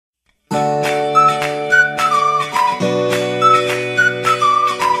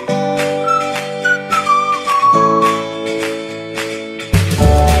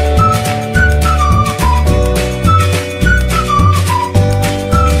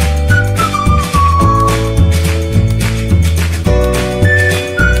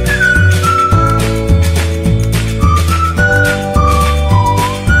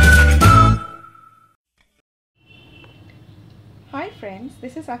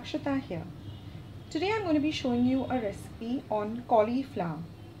Akshata here. Today I'm going to be showing you a recipe on cauliflower.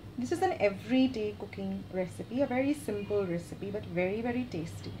 This is an everyday cooking recipe, a very simple recipe but very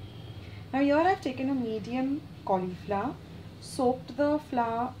tasty. Now here I've taken a medium cauliflower, soaked the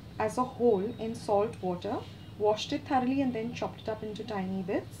flour as a whole in salt water, washed it thoroughly and then chopped it up into tiny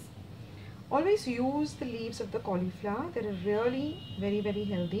bits. Always use the leaves of the cauliflower, they are really very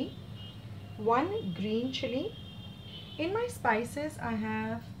healthy. 1 green chilli. In my spices I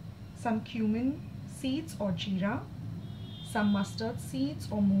have some cumin seeds or jeera, some mustard seeds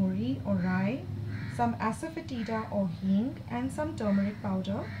or mori or rye, some asafotedia or hing, and some turmeric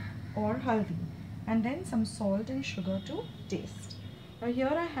powder or haldi, and then some salt and sugar to taste. Now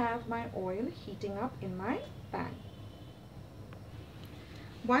here I have my oil heating up in my pan.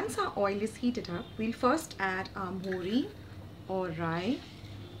 Once our oil is heated up, we'll first add our mori or rye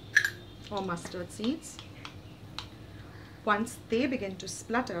or mustard seeds. Once they begin to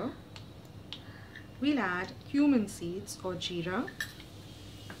splutter, we'll add cumin seeds or jeera,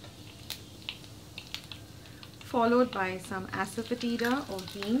 followed by some asafoetida or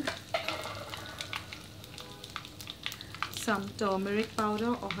hing, some turmeric powder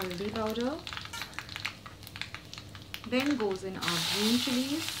or haldi powder. Then goes in our green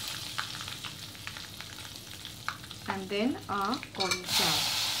chilies, and then our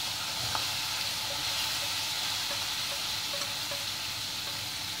cauliflower.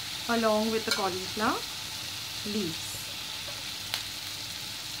 Along with the cauliflower leaves.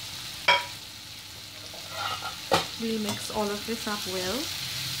 We'll mix all of this up well.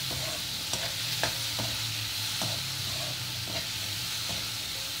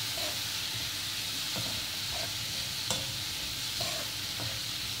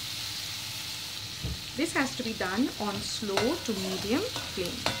 This has to be done on slow to medium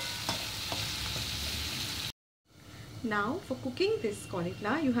flame. Now for cooking this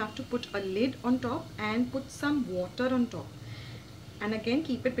cauliflower, you have to put a lid on top and put some water on top, and again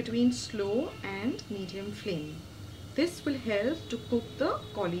keep it between slow and medium flame. This will help to cook the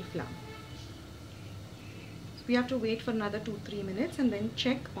cauliflower. So we have to wait for another 2-3 minutes and then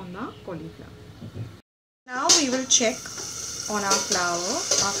check on the cauliflower. Now we will check on our flour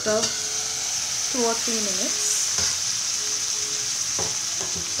after 2 or 3 minutes,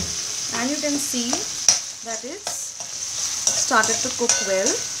 and you can see that it's started to cook well.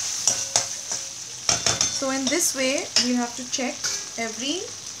 So in this way we have to check every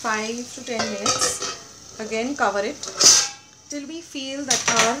 5 to 10 minutes. Again cover it till we feel that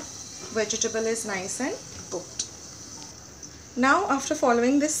our vegetable is nice and cooked. Now after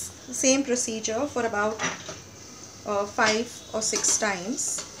following this same procedure for about 5 or 6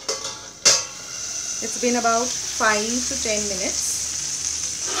 times, it's been about 5 to 10 minutes.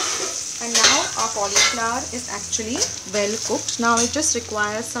 And now our cauliflower is actually well cooked. Now it just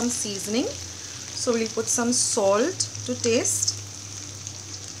requires some seasoning. So we'll put some salt to taste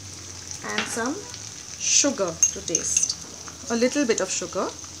and some sugar to taste. A little bit of sugar.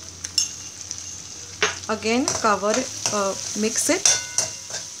 Again cover it, mix it.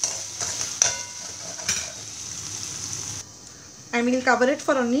 And we'll cover it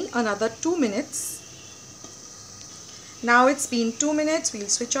for only another 2 minutes. Now it's been 2 minutes, we'll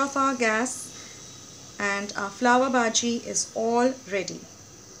switch off our gas and our flour bhaji is all ready.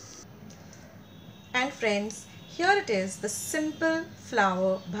 And friends, here it is, the simple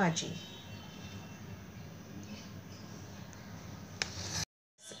flour bhaji.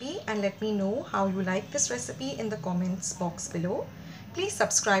 And let me know how you like this recipe in the comments box below. Please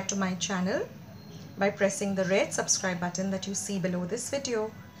subscribe to my channel by pressing the red subscribe button that you see below this video.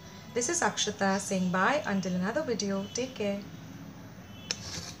 This is Akshata saying bye until another video. Take care.